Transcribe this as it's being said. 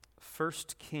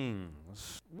First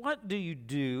Kings. What do you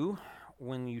do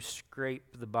when you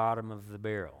scrape the bottom of the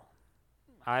barrel?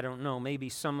 I don't know, maybe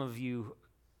some of you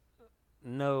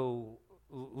know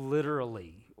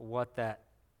literally what that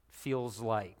feels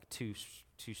like to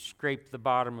scrape the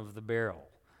bottom of the barrel,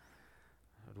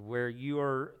 where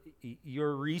your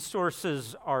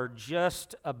resources are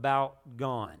just about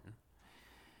gone.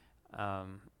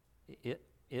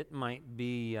 It might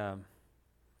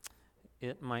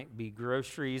be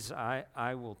groceries.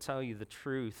 I will tell you the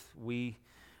truth. We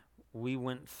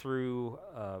went through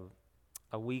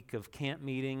a week of camp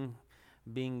meeting,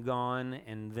 being gone,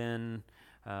 and then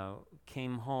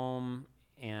came home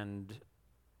and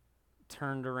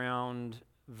turned around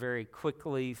very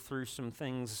quickly, threw some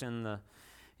things in the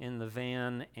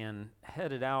van, and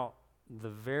headed out the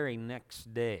very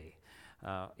next day.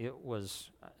 It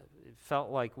felt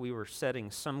like we were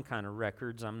setting some kind of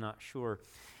records. I'm not sure.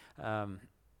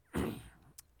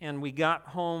 And we got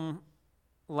home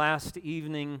last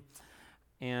evening,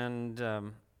 and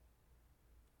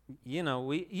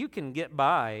you can get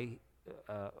by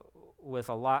with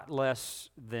a lot less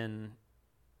than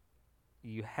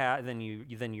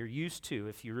you're used to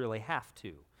if you really have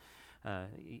to.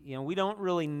 We don't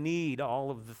really need all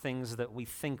of the things that we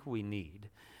think we need.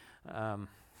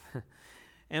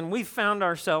 And we found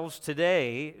ourselves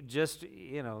today just,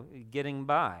 getting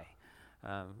by.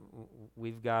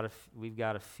 We've got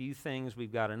a few things.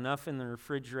 We've got enough in the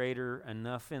refrigerator,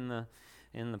 enough in the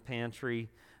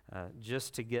pantry,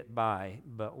 just to get by.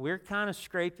 But we're kind of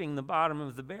scraping the bottom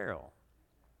of the barrel.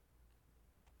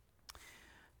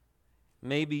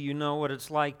 Maybe you know what it's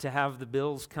like to have the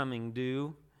bills coming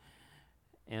due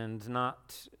and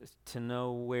not to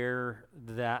know where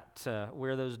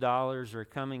those dollars are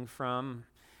coming from.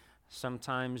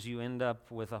 Sometimes you end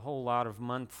up with a whole lot of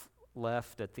month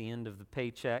left at the end of the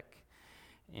paycheck,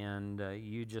 and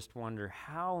you just wonder,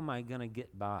 how am I going to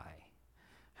get by?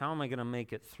 How am I going to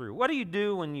make it through? What do you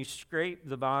do when you scrape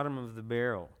the bottom of the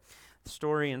barrel? The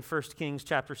story in 1 Kings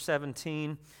chapter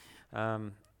 17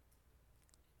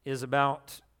 is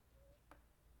about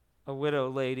a widow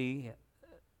lady.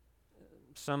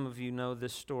 Some of you know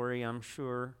this story, I'm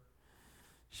sure.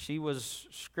 She was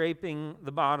scraping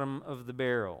the bottom of the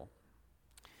barrel.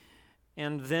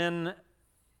 And then,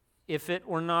 if it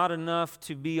were not enough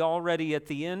to be already at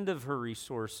the end of her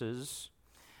resources,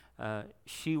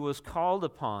 she was called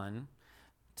upon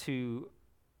to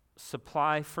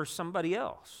supply for somebody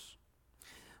else.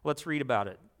 Let's read about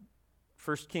it.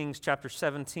 1 Kings chapter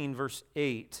 17, verse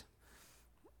 8.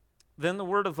 Then the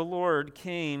word of the Lord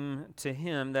came to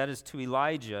him, that is to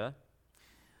Elijah,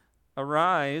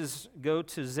 "Arise, go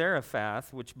to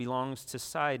Zarephath, which belongs to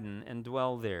Sidon, and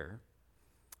dwell there.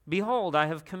 Behold, I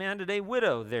have commanded a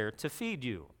widow there to feed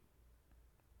you."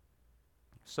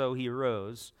 So he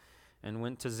arose and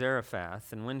went to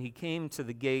Zarephath, and when he came to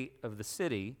the gate of the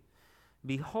city,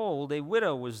 behold, a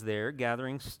widow was there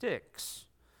gathering sticks.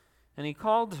 And he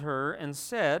called her and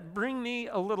said, "Bring me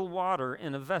a little water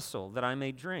in a vessel, that I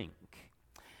may drink."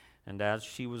 And as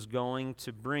she was going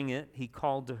to bring it, he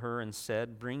called to her and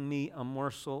said, "Bring me a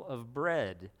morsel of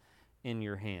bread in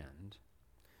your hand."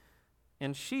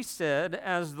 And she said,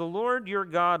 "As the Lord your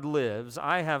God lives,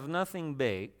 I have nothing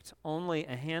baked, only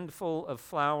a handful of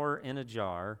flour in a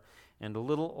jar and a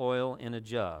little oil in a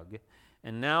jug.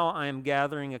 And now I am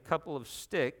gathering a couple of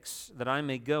sticks, that I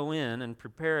may go in and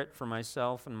prepare it for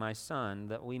myself and my son,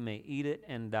 that we may eat it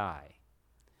and die."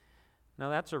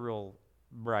 Now that's a real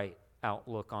bright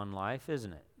outlook on life,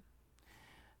 isn't it?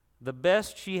 The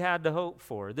best she had to hope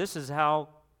for. This is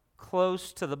how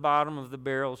close to the bottom of the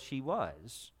barrel she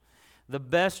was. The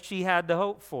best she had to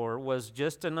hope for was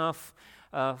just enough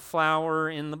flour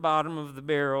in the bottom of the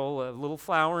barrel, a little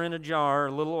flour in a jar,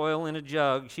 a little oil in a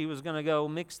jug. She was going to go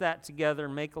mix that together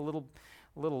and make a little,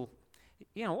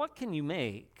 what can you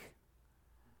make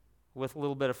with a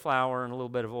little bit of flour and a little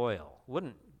bit of oil?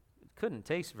 Couldn't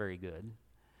taste very good.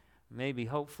 Maybe,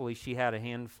 hopefully, she had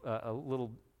a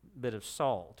little bit of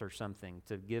salt or something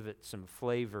to give it some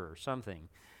flavor or something.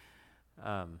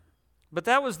 But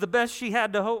that was the best she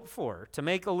had to hope for, to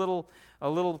make a little,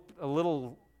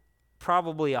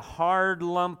 probably a hard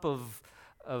lump of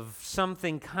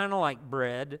something kind of like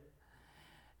bread.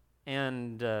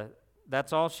 And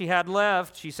that's all she had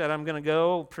left. She said, "I'm going to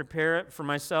go prepare it for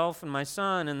myself and my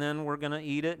son, and then we're going to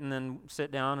eat it and then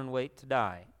sit down and wait to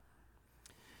die."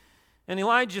 And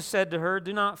Elijah said to her,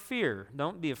 "Do not fear,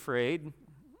 don't be afraid.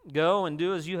 Go and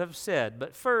do as you have said,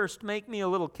 but first make me a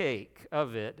little cake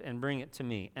of it and bring it to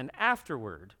me, and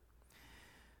afterward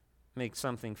make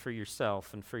something for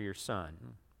yourself and for your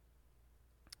son.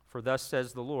 For thus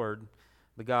says the Lord,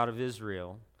 the God of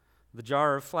Israel, The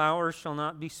jar of flour shall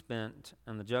not be spent,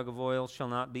 and the jug of oil shall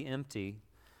not be empty,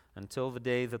 until the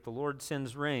day that the Lord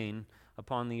sends rain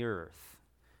upon the earth.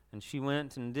 And she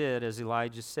went and did as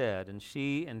Elijah said, and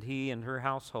she and he and her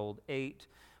household ate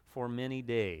for many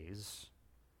days.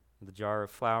 The jar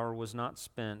of flour was not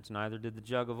spent, neither did the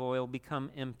jug of oil become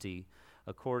empty,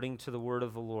 according to the word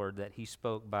of the Lord that he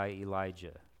spoke by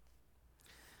Elijah.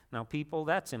 Now, people,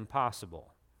 that's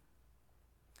impossible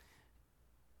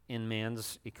in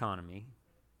man's economy.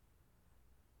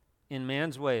 In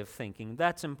man's way of thinking,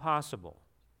 that's impossible.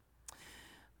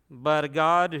 But a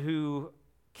God who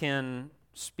can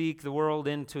speak the world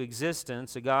into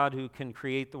existence, a God who can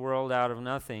create the world out of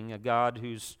nothing, a God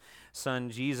whose son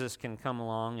Jesus can come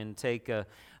along and take a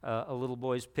little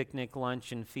boy's picnic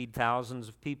lunch and feed thousands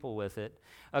of people with it.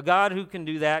 A God who can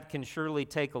do that can surely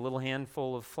take a little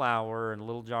handful of flour and a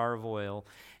little jar of oil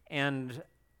and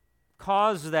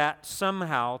cause that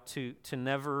somehow to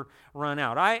never run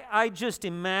out. I just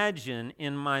imagine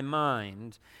in my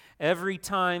mind every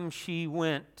time she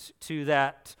went to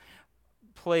that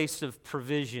place of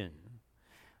provision,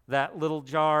 that little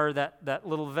jar, that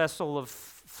little vessel of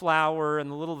flour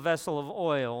and the little vessel of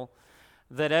oil,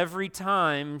 that every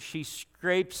time she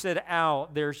scrapes it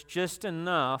out, there's just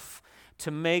enough to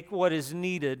make what is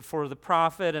needed for the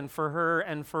prophet and for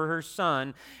her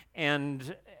son.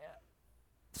 And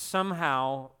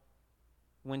somehow,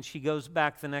 when she goes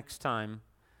back the next time,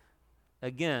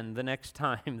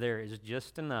 there is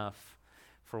just enough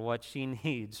for what she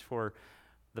needs for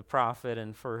the prophet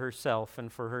and for herself and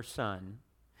for her son.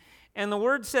 And the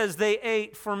word says they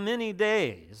ate for many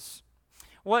days.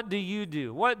 What do you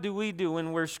do? What do we do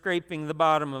when we're scraping the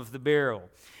bottom of the barrel?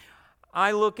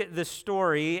 I look at this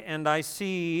story and I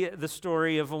see the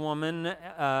story of a woman,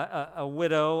 a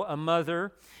widow, a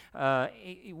mother.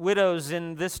 Widows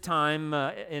in this time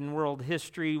in world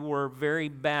history were very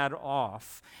bad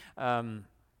off.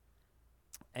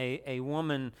 A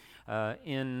woman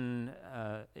in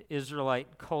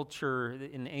Israelite culture,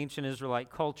 in ancient Israelite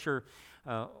culture,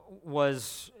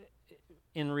 was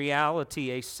in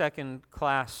reality a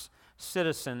second-class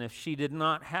citizen if she did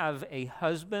not have a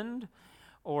husband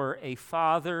or a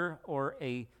father or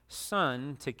a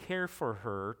son to care for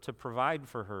her, to provide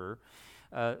for her.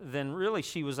 Then really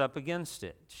she was up against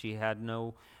it. She had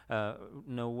no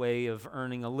way of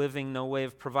earning a living, no way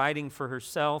of providing for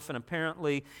herself, and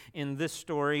apparently in this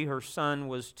story her son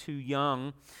was too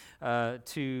young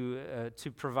to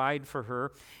provide for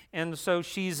her. And so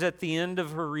she's at the end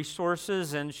of her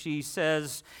resources, and she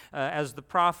says, as the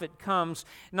prophet comes,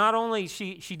 not only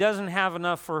she doesn't have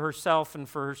enough for herself and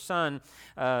for her son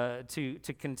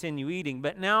to continue eating,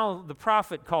 but now the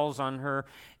prophet calls on her,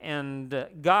 and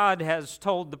God has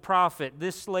told the prophet,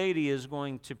 this lady is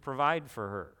going to provide for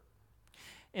her.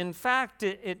 In fact,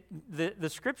 the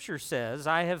scripture says,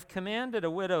 I have commanded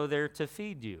a widow there to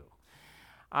feed you.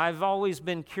 I've always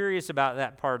been curious about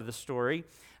that part of the story.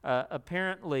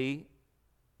 Apparently,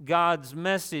 God's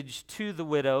message to the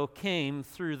widow came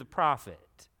through the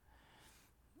prophet.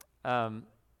 The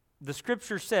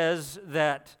scripture says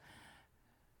that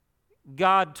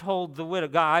God told the widow,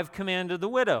 God, I've commanded the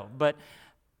widow, but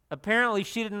apparently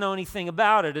she didn't know anything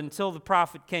about it until the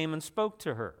prophet came and spoke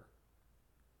to her.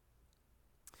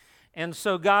 And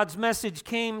so God's message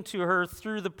came to her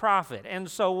through the prophet. And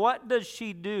so what does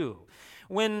she do?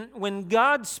 When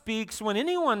God speaks, when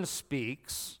anyone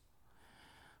speaks,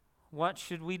 what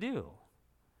should we do?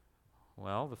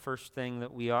 Well, the first thing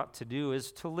that we ought to do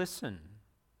is to listen.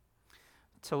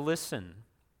 To listen.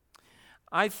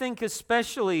 I think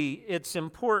especially it's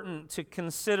important to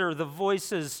consider the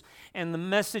voices and the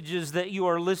messages that you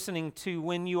are listening to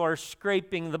when you are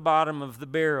scraping the bottom of the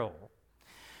barrel.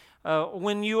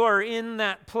 When you are in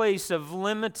that place of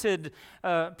limited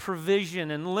provision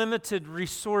and limited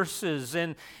resources,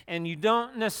 and you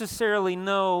don't necessarily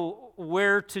know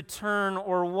where to turn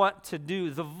or what to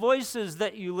do, the voices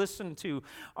that you listen to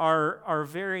are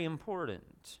very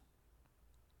important.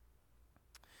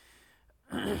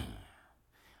 I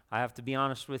have to be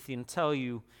honest with you and tell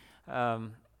you,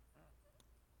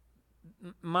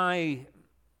 my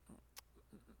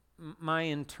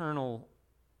internal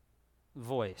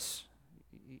voice.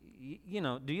 You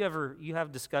know, do you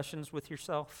have discussions with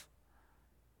yourself?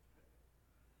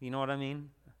 You know what I mean?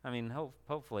 I mean,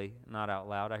 hopefully not out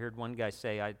loud. I heard one guy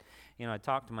say, I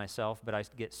talk to myself, but I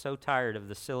get so tired of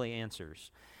the silly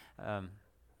answers.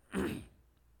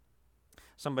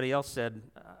 Somebody else said,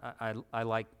 I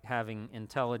like having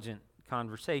intelligent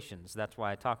conversations. That's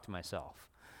why I talk to myself.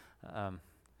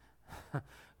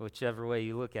 Whichever way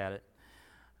you look at it.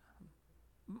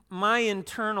 My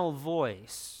internal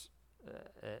voice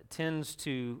tends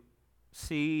to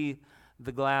see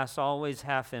the glass always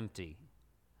half empty,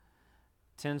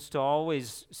 tends to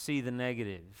always see the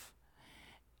negative.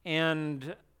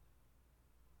 And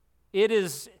it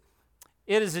is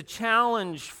a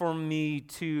challenge for me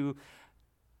to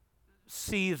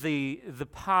see the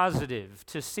positive,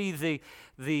 to see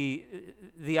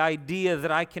the idea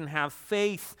that I can have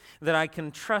faith, that I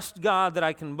can trust God, that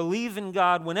I can believe in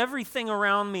God when everything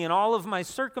around me and all of my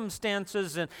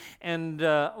circumstances and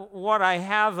what I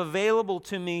have available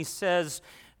to me says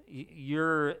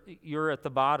you're at the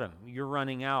bottom, you're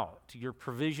running out, your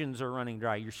provisions are running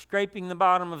dry, you're scraping the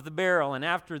bottom of the barrel, and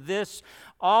after this,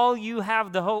 all you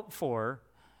have to hope for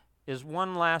is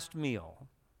one last meal.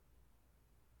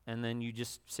 And then you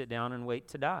just sit down and wait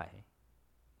to die.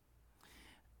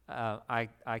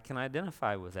 I can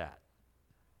identify with that.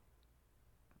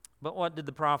 But what did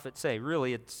the prophet say?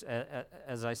 Really, it's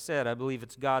as I said, I believe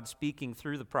it's God speaking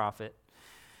through the prophet.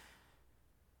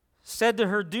 Said to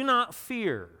her, "Do not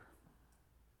fear.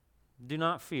 Do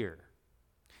not fear."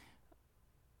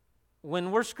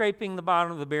 When we're scraping the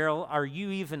bottom of the barrel, are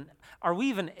we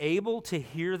even able to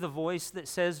hear the voice that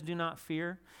says, "Do not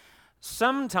fear"?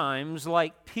 Sometimes,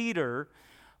 like Peter,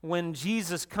 when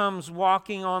Jesus comes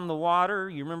walking on the water,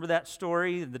 you remember that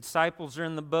story? The disciples are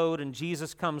in the boat and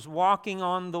Jesus comes walking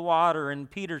on the water and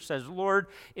Peter says, "Lord,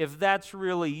 if that's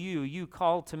really you, you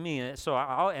call to me,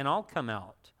 I'll come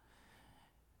out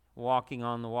walking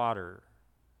on the water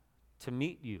to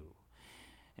meet you."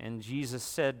 And Jesus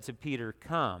said to Peter,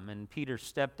 "Come." And Peter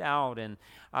stepped out, and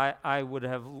I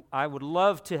would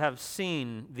love to have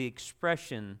seen the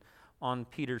expression on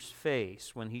Peter's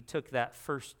face when he took that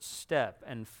first step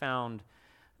and found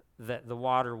that the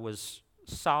water was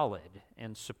solid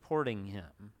and supporting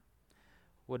him.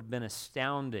 Would have been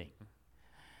astounding.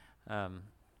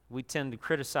 We tend to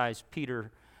criticize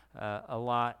Peter a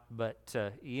lot, but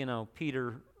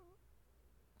Peter,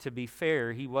 to be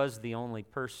fair, he was the only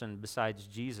person besides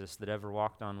Jesus that ever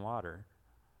walked on water.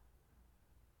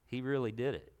 He really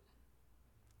did it.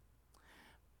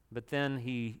 But then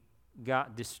he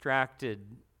got distracted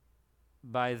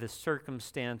by the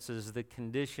circumstances, the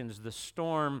conditions, the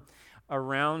storm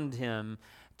around him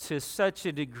to such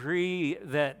a degree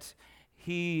that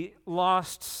he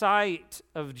lost sight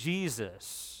of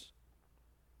Jesus.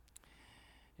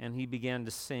 And he began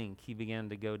to sink. He began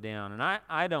to go down.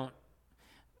 And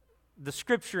the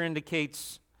scripture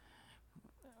indicates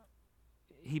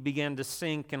he began to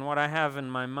sink, and what I have in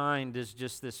my mind is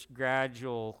just this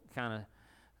gradual kind of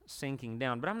sinking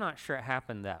down, but I'm not sure it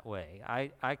happened that way.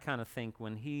 I kind of think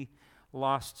when he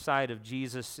lost sight of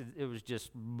Jesus, it was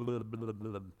just blah, blah,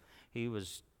 blah, blah. He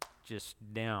was just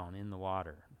down in the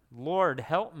water. "Lord,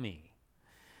 help me.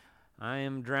 I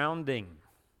am drowning."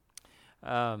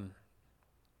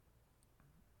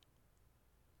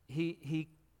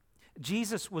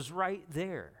 Jesus was right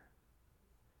there.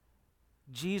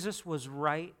 Jesus was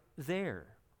right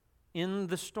there in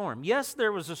the storm. Yes,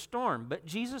 there was a storm, but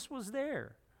Jesus was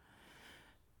there.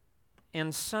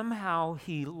 And somehow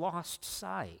he lost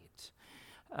sight.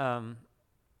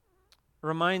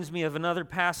 Reminds me of another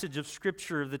passage of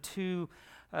Scripture of the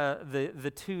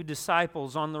two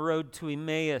disciples on the road to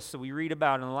Emmaus that we read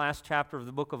about in the last chapter of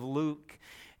the book of Luke.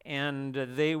 And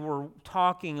they were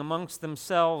talking amongst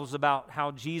themselves about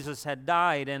how Jesus had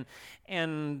died.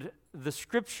 And the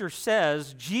Scripture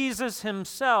says Jesus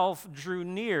himself drew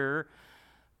near,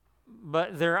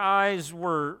 but their eyes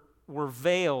were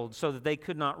veiled so that they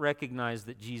could not recognize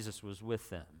that Jesus was with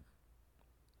them.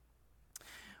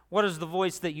 What is the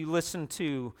voice that you listen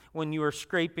to when you are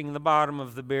scraping the bottom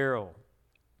of the barrel?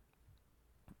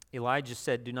 Elijah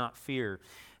said, "Do not fear."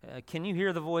 Can you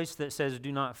hear the voice that says,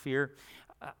 "Do not fear"?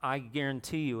 I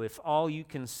guarantee you, if all you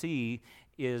can see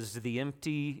is the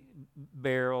empty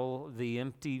barrel, the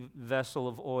empty vessel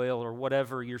of oil, or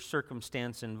whatever your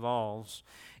circumstance involves,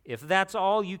 if that's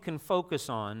all you can focus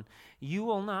on, you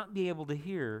will not be able to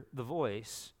hear the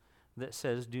voice that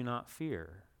says, "Do not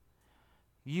fear."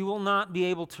 You will not be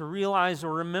able to realize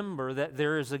or remember that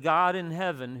there is a God in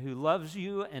heaven who loves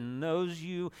you and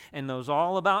knows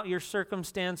all about your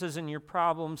circumstances and your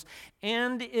problems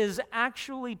and is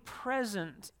actually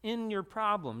present in your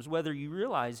problems, whether you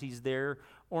realize He's there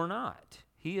or not.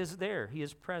 He is there. He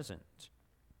is present.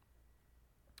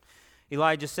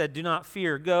 Elijah said, "Do not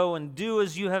fear. Go and do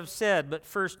as you have said, but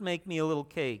first make me a little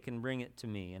cake and bring it to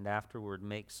me, and afterward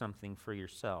make something for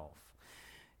yourself."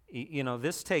 You know,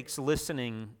 this takes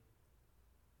listening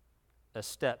a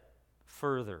step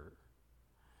further,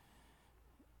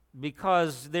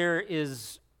 because there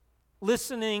is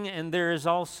listening and there is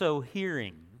also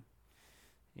hearing.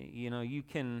 You know, you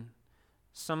can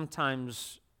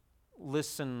sometimes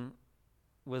listen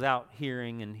without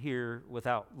hearing and hear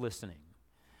without listening.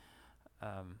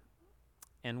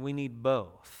 And we need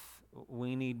both.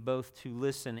 We need both to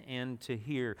listen and to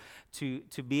hear, to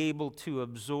be able to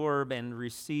absorb and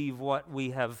receive what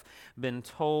we have been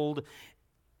told.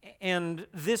 And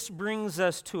this brings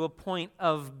us to a point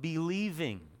of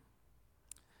believing.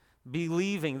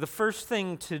 Believing. The first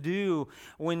thing to do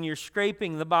when you're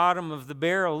scraping the bottom of the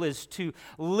barrel is to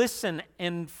listen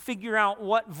and figure out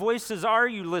what voices are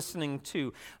you listening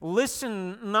to.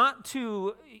 Listen not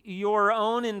to your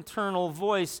own internal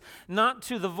voice, not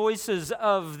to the voices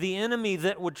of the enemy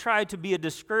that would try to be a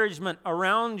discouragement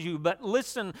around you, but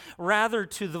listen rather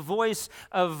to the voice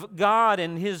of God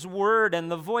and His Word,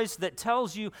 and the voice that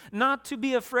tells you not to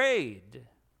be afraid.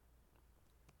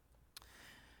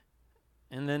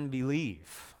 And then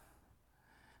believe.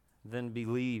 Then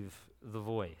believe the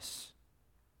voice.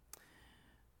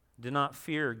 Do not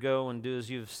fear, go and do as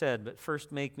you have said, but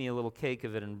first make me a little cake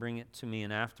of it and bring it to me,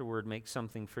 and afterward make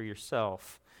something for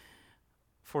yourself.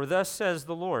 For thus says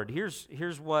the Lord.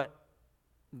 Here's what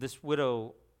this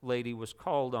widow lady was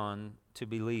called on to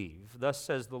believe. Thus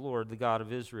says the Lord, the God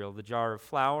of Israel, the jar of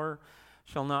flour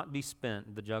shall not be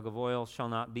spent, the jug of oil shall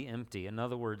not be empty. In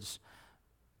other words,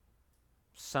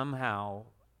 somehow,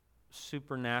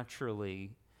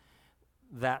 supernaturally,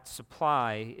 that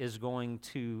supply is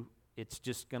it's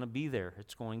just going to be there.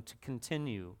 It's going to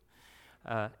continue.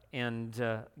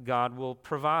 And God will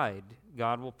provide.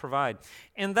 God will provide.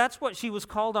 And that's what she was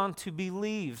called on to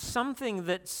believe. Something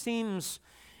that seems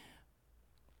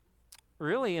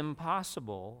really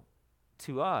impossible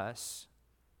to us,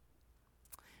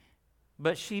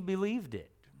 but she believed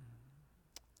it.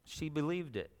 She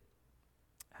believed it.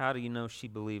 How do you know she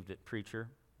believed it, preacher?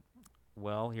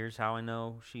 Well, here's how I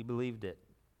know she believed it.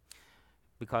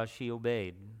 Because she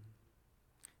obeyed.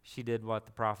 She did what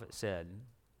the prophet said.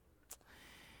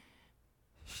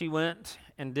 She went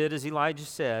and did as Elijah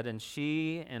said, and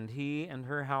she and he and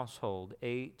her household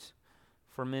ate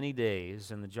for many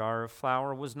days, and the jar of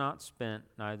flour was not spent,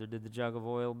 neither did the jug of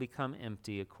oil become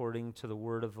empty, according to the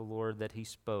word of the Lord that he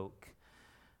spoke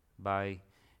by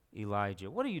Elijah.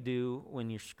 What do you do when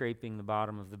you're scraping the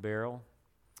bottom of the barrel?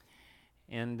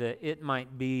 And it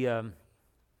might be an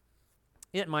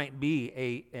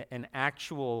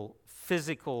actual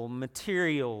physical,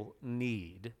 material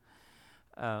need.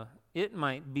 It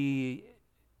might be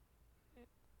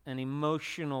an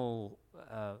emotional,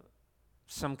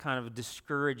 some kind of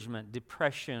discouragement,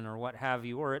 depression, or what have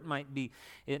you, or it might be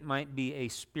a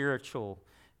spiritual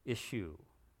issue.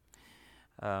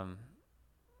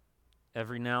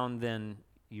 Every now and then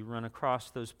you run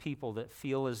across those people that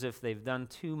feel as if they've done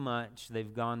too much,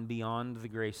 they've gone beyond the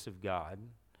grace of God.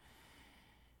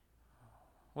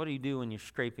 What do you do when you're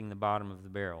scraping the bottom of the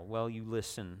barrel? Well, you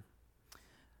listen.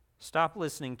 Stop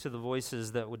listening to the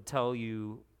voices that would tell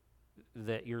you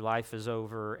that your life is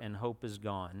over and hope is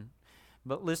gone,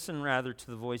 but listen rather to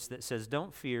the voice that says,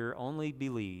 don't fear, only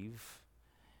believe,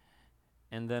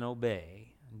 and then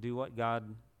obey. Do what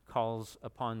God calls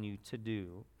upon you to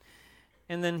do.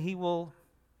 And then He will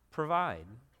provide.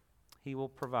 He will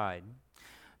provide.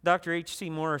 Dr. H.C.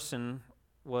 Morrison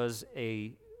was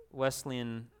a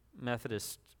Wesleyan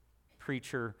Methodist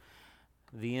preacher,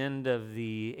 the end of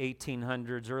the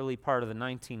 1800s, early part of the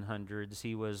 1900s.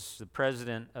 He was the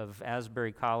president of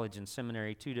Asbury College and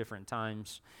Seminary 2 different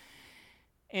times.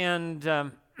 And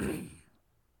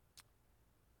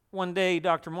one day,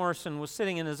 Dr. Morrison was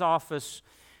sitting in his office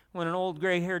when an old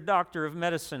gray-haired doctor of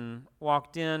medicine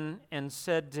walked in and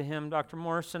said to him, Dr.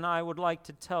 Morrison, I would like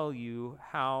to tell you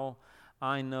how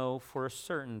I know for a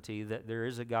certainty that there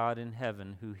is a God in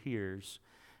heaven who hears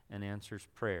and answers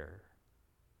prayer.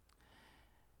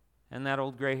 And that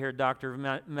old gray-haired doctor of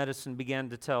medicine began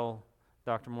to tell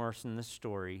Dr. Morrison this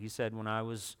story. He said, when I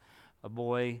was a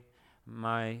boy,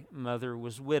 my mother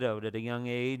was widowed at a young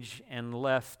age and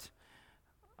left,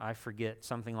 I forget,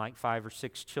 something like 5 or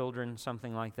 6 children,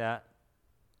 something like that.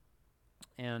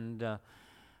 And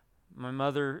my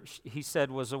mother, he said,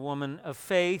 was a woman of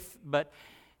faith, but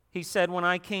he said, when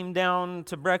I came down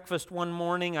to breakfast one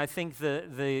morning, I think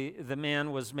the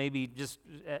man was maybe just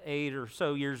 8 or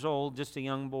so years old, just a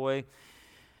young boy.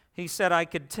 He said, I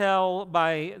could tell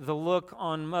by the look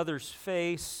on Mother's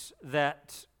face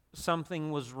that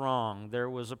something was wrong. There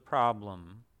was a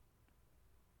problem.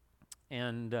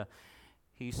 And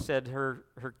he said her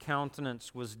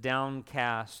countenance was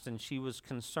downcast and she was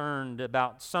concerned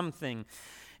about something.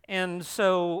 And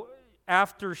so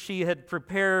after she had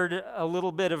prepared a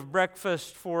little bit of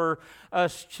breakfast for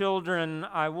us children,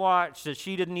 I watched that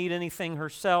she didn't eat anything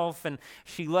herself, and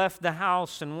she left the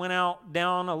house and went out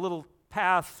down a little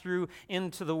path through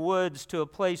into the woods to a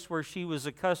place where she was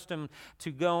accustomed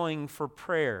to going for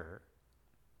prayer.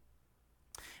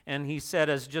 And he said,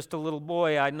 as just a little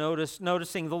boy, I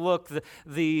noticing the look,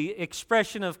 the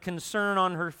expression of concern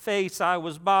on her face, I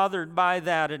was bothered by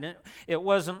that. And it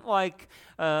wasn't like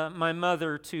my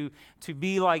mother to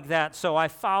be like that. So I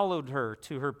followed her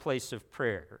to her place of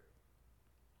prayer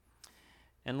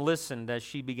and listened as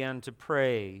she began to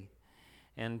pray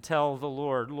and tell the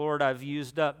Lord, Lord, I've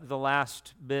used up the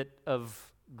last bit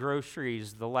of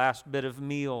groceries, the last bit of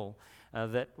meal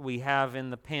that we have in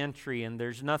the pantry, and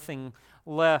there's nothing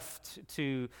left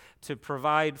to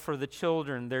provide for the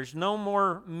children. There's no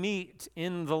more meat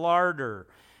in the larder.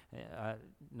 I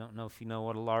don't know if you know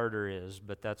what a larder is,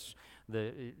 but that's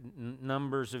the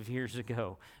numbers of years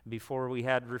ago, before we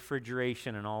had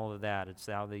refrigeration and all of that. It's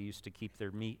how they used to keep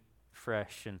their meat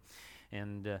fresh.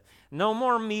 And no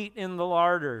more meat in the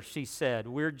larder, she said.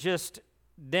 We're just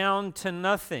down to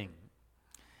nothing.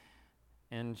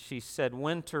 And she said,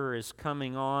 winter is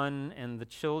coming on, and the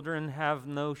children have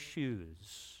no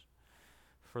shoes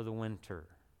for the winter.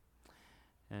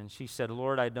 And she said,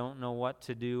 Lord, I don't know what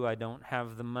to do. I don't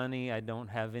have the money. I don't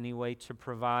have any way to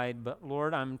provide. But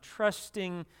Lord, I'm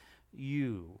trusting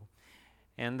you.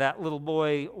 And that little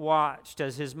boy watched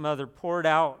as his mother poured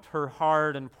out her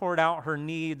heart and poured out her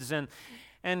needs.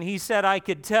 And he said, I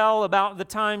could tell about the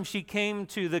time she came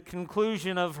to the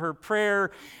conclusion of her prayer.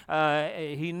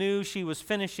 He knew she was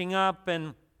finishing up,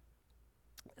 and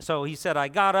so he said, I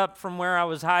got up from where I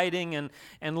was hiding and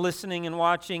listening and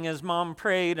watching as Mom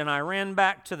prayed, and I ran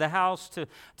back to the house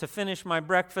to finish my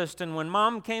breakfast. And when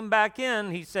Mom came back in,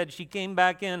 he said she came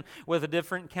back in with a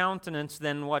different countenance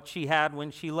than what she had when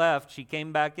she left. She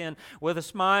came back in with a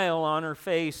smile on her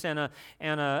face and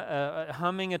a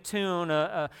humming a tune,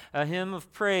 a hymn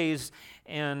of praise.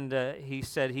 And he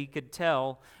said he could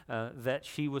tell that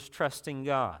she was trusting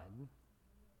God.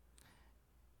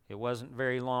 It wasn't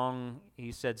very long,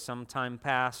 he said, some time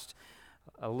passed.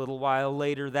 A little while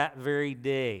later that very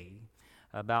day,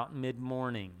 about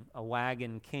mid-morning, a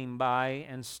wagon came by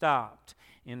and stopped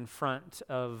in front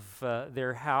of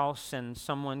their house, and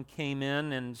someone came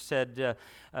in and said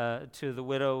to the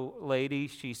widow lady,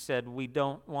 she said, we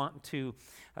don't want to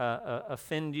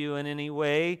offend you in any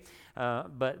way,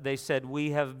 but they said,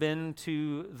 we have been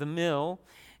to the mill,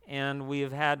 and we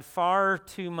have had far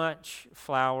too much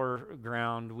flour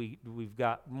ground. We've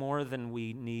got more than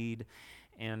we need,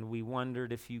 and we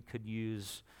wondered if you could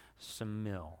use some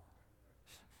mill,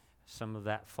 some of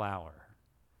that flour.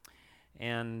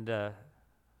 And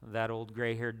that old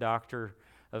gray-haired doctor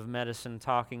of medicine,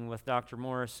 talking with Dr.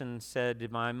 Morrison,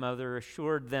 said, my mother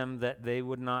assured them that they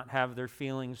would not have their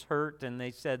feelings hurt, and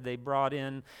they said they brought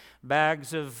in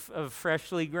bags of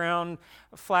freshly ground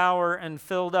flour and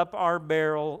filled up our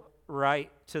barrel right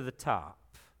to the top.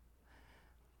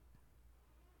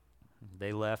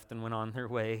 They left and went on their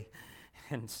way,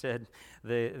 and said,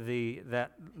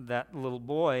 that little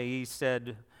boy, he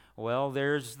said, well,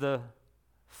 there's the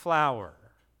flour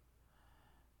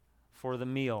for the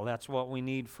meal. That's what we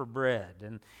need for bread.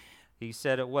 And he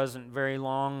said it wasn't very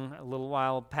long, a little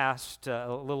while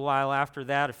after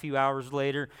that, a few hours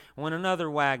later, when another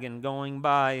wagon going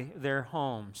by their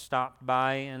home stopped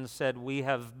by and said, we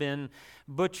have been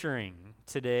butchering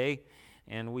today,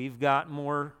 and we've got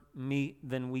more meat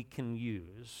than we can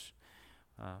use.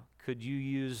 Could you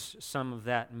use some of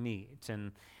that meat?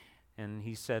 And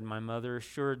he said, my mother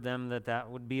assured them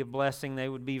that would be a blessing. They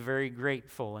would be very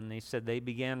grateful. And they said they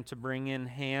began to bring in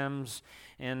hams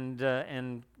and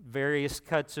various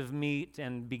cuts of meat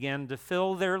and began to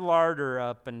fill their larder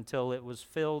up until it was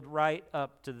filled right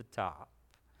up to the top.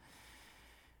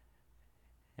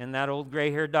 And that old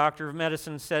gray-haired doctor of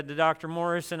medicine said to Dr.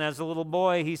 Morrison, as a little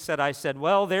boy, he said, I said,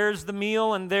 well, there's the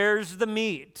meal and there's the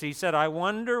meat. He said, I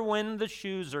wonder when the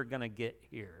shoes are going to get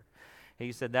here.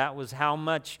 He said that was how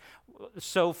much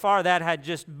so far that had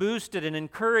just boosted and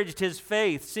encouraged his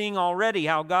faith, seeing already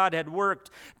how God had worked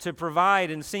to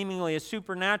provide in seemingly a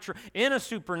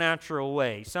supernatural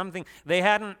way, something they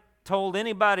hadn't told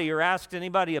anybody or asked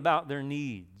anybody about their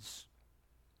needs.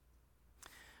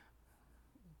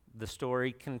 The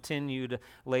story continued.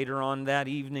 Later on that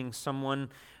evening, someone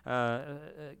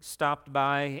stopped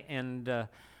by and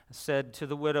said to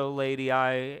the widow lady,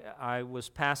 I was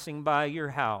passing by your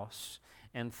house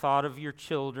and thought of your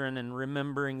children and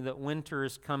remembering that winter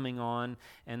is coming on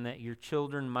and that your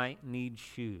children might need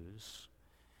shoes.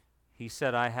 He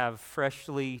said, I have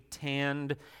freshly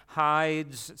tanned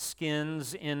hides,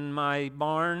 skins in my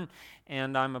barn,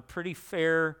 and I'm a pretty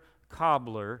fair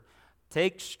cobbler.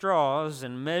 Take straws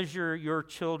and measure your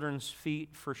children's feet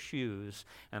for shoes,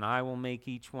 and I will make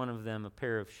each one of them a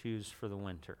pair of shoes for the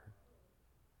winter.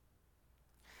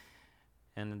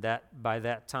 And by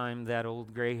that time, that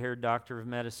old gray-haired doctor of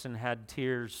medicine had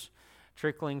tears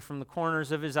trickling from the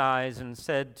corners of his eyes and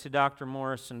said to Dr.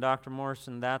 Morrison, Dr.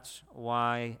 Morrison, that's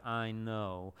why I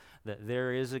know that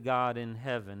there is a God in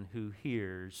heaven who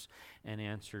hears and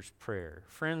answers prayer.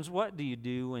 Friends, what do you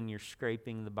do when you're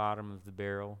scraping the bottom of the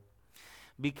barrel?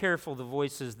 Be careful the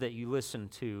voices that you listen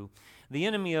to. The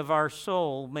enemy of our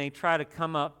soul may try to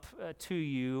come up to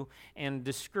you and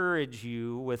discourage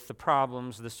you with the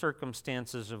problems, the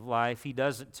circumstances of life. He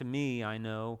does it to me, I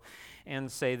know, and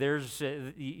say,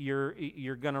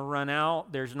 you're going to run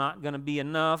out. There's not going to be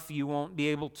enough. You won't be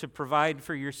able to provide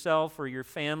for yourself or your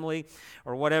family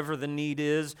or whatever the need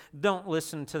is. Don't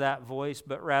listen to that voice,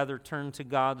 but rather turn to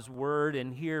God's Word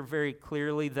and hear very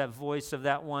clearly that voice of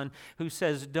that one who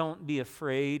says, don't be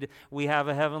afraid. We have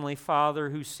a Heavenly Father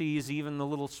who sees even the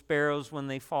little sparrows when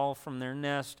they fall from their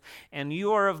nest, and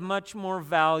you are of much more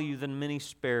value than many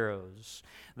sparrows.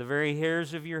 The very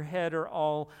hairs of your head are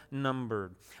all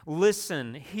numbered.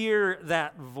 Listen, hear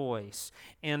that voice,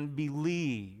 and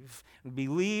believe.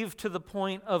 Believe to the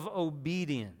point of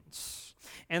obedience.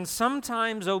 And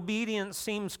sometimes obedience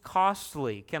seems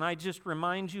costly. Can I just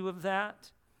remind you of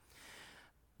that?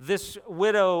 This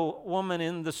widow woman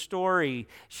in the story,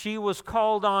 she was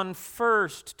called on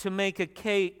first to make a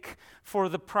cake for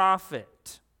the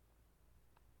prophet.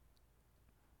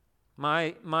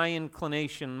 My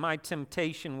inclination, my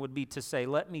temptation would be to say,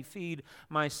 let me feed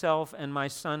myself and my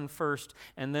son first,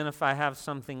 and then if I have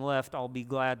something left, I'll be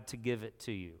glad to give it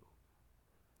to you.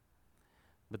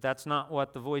 But that's not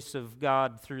what the voice of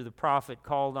God through the prophet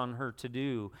called on her to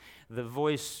do. The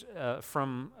voice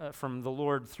from the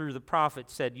Lord through the prophet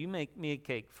said, you make me a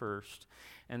cake first,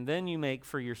 and then you make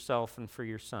for yourself and for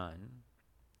your son.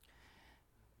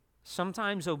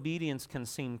 Sometimes obedience can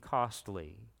seem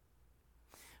costly.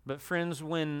 But friends,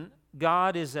 when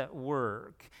God is at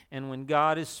work, and when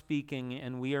God is speaking,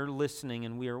 and we are listening,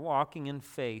 and we are walking in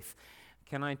faith,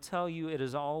 can I tell you, it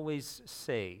is always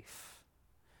safe.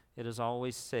 It is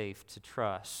always safe to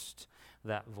trust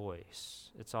that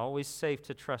voice. It's always safe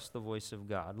to trust the voice of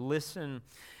God. Listen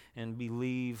and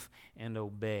believe and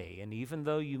obey. And even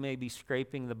though you may be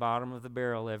scraping the bottom of the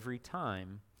barrel every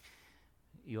time,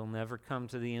 you'll never come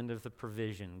to the end of the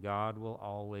provision. God will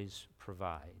always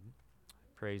provide.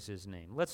 Praise His name. Let's